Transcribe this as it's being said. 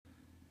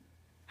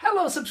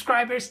Hello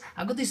subscribers,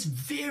 I got this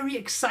very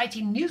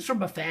exciting news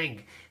from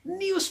Bafang.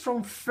 News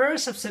from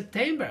 1st of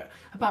September,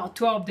 about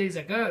 12 days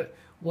ago,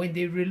 when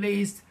they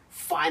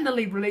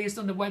finally released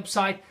on the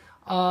website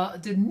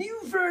the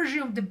new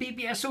version of the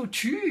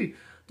BBS02,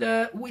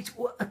 with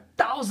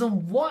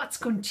 1000 watts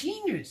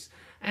continuous,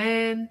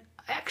 and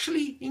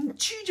actually in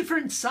 2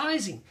 different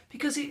sizing,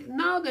 because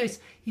nowadays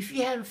if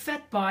you have a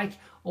fat bike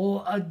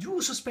or a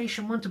dual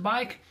suspension mountain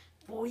bike,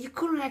 well, you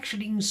couldn't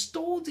actually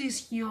install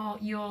this in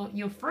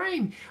your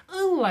frame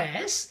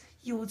unless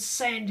you would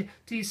send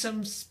to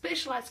some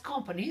specialized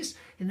companies,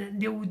 and then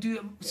they would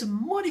do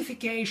some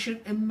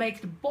modification and make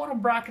the bottom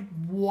bracket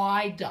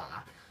wider.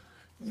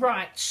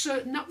 Right,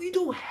 so now you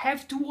don't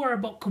have to worry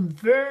about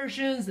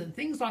conversions and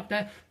things like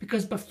that,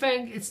 because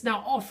Bafang is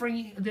now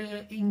offering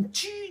in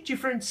 2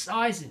 different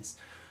sizes.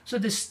 So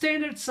the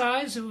standard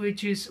size,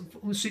 which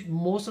will suit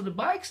most of the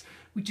bikes,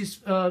 which is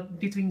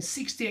between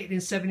 68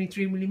 and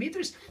 73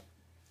 millimeters.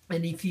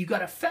 And if you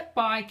got a fat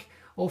bike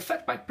or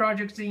fat bike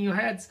project in your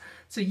heads,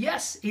 so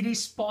yes, it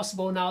is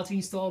possible now to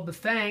install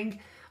Bafang.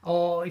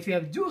 Or if you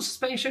have dual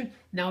suspension,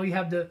 now you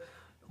have the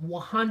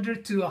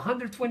 100 to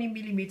 120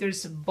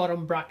 millimeters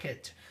bottom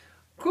bracket.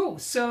 Cool.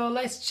 So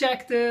let's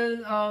check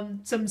the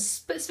some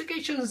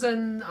specifications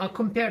and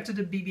compare to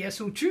the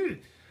BBS02.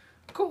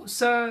 Cool.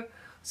 So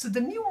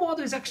the new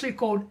model is actually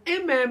called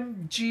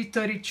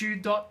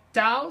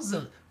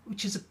G32.1000.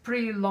 which is a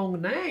pretty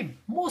long name.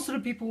 Most of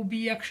the people will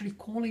be actually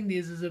calling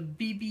this as a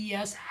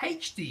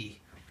BBS-HD,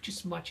 which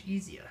is much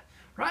easier,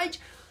 right?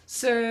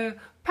 So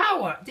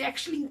power, they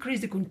actually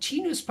increased the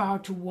continuous power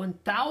to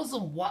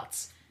 1000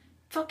 watts.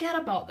 Forget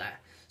about that.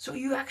 So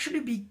you actually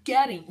be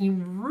getting,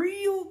 in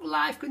real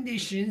life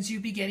conditions,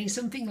 you'll be getting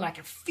something like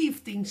a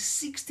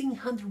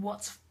 1600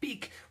 watts of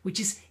peak, which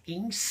is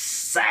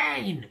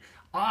insane.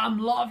 I'm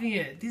loving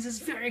it. This is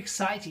very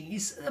exciting.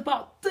 It's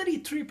about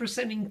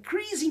 33%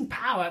 increase in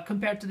power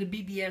compared to the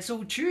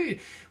BBS02,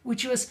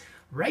 which was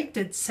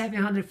rated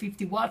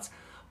 750 watts.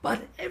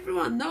 But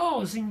everyone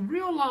knows in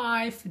real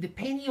life,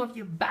 depending on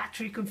your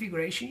battery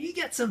configuration, you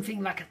get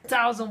something like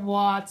 1000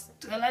 watts,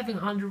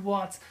 1100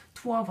 watts,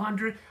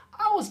 1200.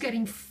 I was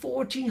getting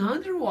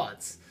 1400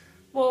 watts.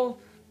 Well,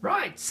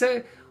 right,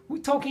 so we're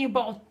talking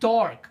about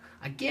torque.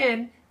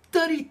 Again,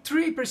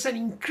 33%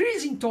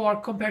 increase in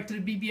torque compared to the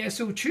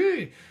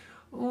BBS02.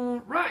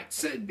 Right,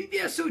 so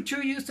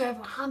BBS02 used to have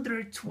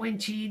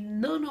 120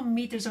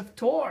 nanometers of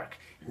torque.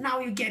 Now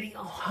you're getting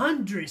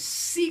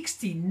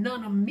 160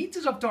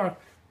 nanometers of torque.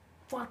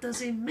 What does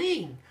it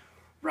mean?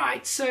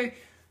 Right, so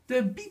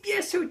the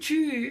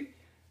BBS02,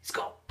 it's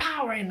got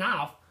power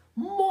enough,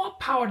 more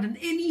power than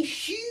any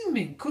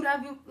human could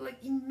have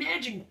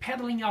imagined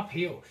pedaling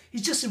uphill.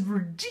 It's just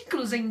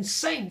ridiculous and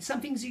insane.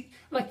 Some things you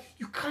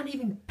can't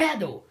even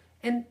pedal.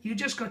 And you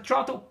just got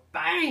throttle,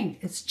 bang!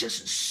 It's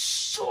just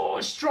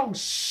so strong,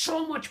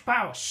 so much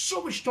power,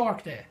 so much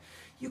torque there.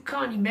 You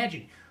can't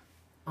imagine.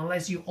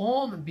 Unless you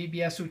own a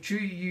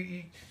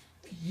BBS02,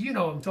 you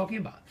know what I'm talking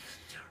about.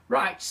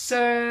 Right,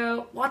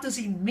 so what does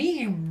it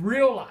mean in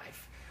real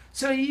life?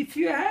 So if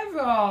you have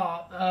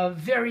a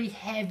very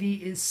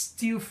heavy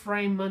steel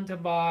frame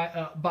mountain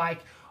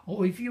bike,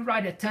 or if you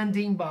ride a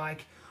tandem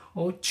bike,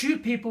 or 2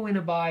 people in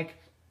a bike,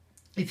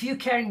 if you're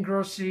carrying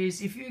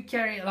groceries, if you're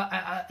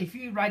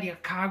riding a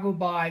cargo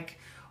bike,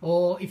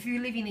 or if you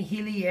live in a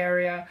hilly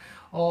area,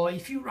 or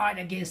if you ride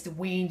against the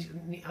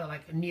wind,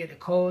 like near the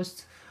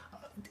coast,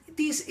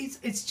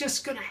 it's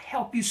just gonna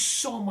help you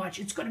so much.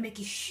 It's gonna make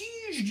a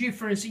huge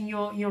difference in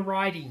your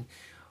riding,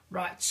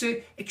 right?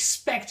 So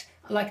expect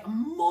like a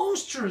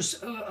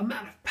monstrous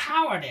amount of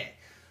power there.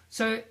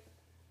 So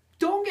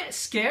don't get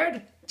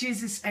scared.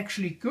 This is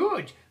actually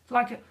good.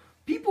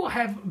 People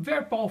have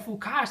very powerful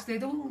cars. They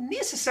don't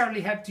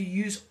necessarily have to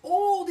use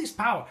all this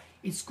power.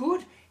 It's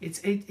good.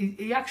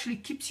 It actually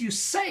keeps you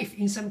safe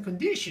in some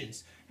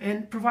conditions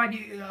and provide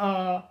you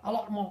a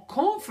lot more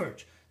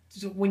comfort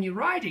when you're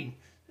riding.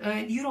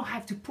 And you don't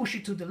have to push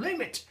it to the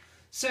limit.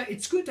 So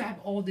it's good to have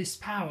all this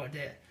power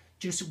there,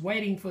 just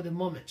waiting for the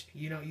moment,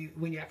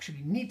 when you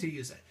actually need to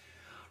use it.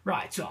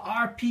 Right, so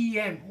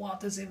RPM, what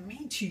does it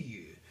mean to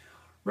you?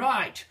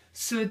 Right,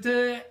 so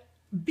the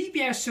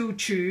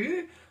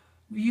BBS02,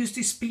 we used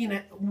to spin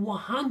at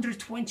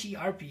 120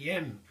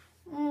 RPM.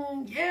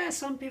 Yeah,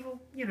 some people,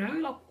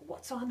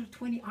 what's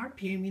 120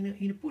 RPM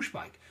in a push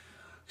bike?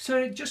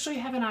 So just so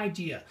you have an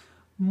idea,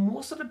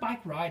 most of the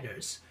bike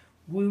riders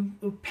will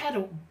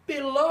pedal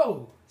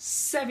below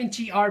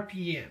 70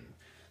 RPM.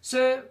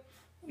 So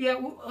yeah,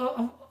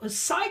 a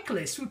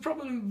cyclist will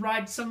probably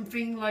ride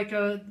something like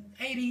a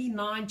 80,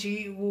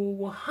 90 or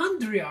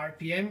 100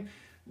 RPM.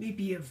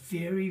 Maybe a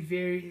very,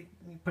 very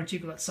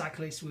particular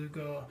cyclist will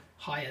go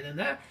higher than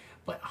that.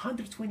 But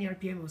 120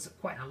 RPM was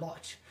quite a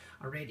lot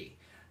already.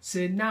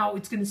 So now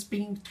it's going to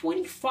spin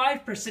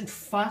 25%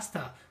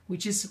 faster,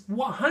 which is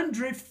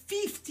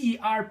 150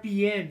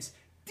 RPMs.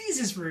 This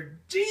is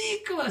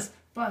ridiculous.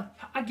 But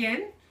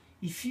again,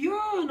 if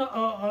you're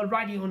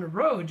riding on the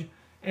road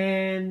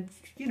and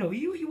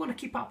you want to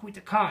keep up with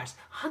the cars,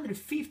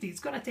 150,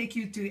 it's going to take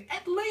you to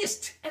at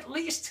least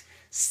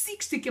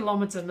 60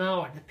 kilometers an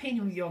hour,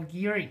 depending on your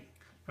gearing,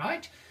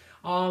 right?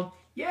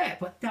 Yeah,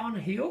 but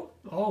downhill,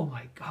 oh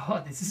my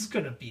God, this is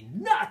gonna be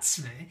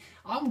nuts, man.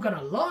 I'm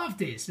gonna love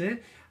this, man.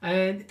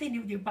 And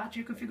depending on your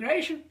battery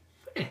configuration,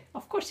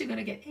 of course you're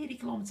gonna get 80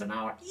 kilometers an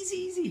hour,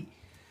 easy.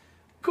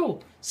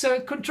 Cool. So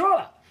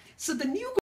controller. So the new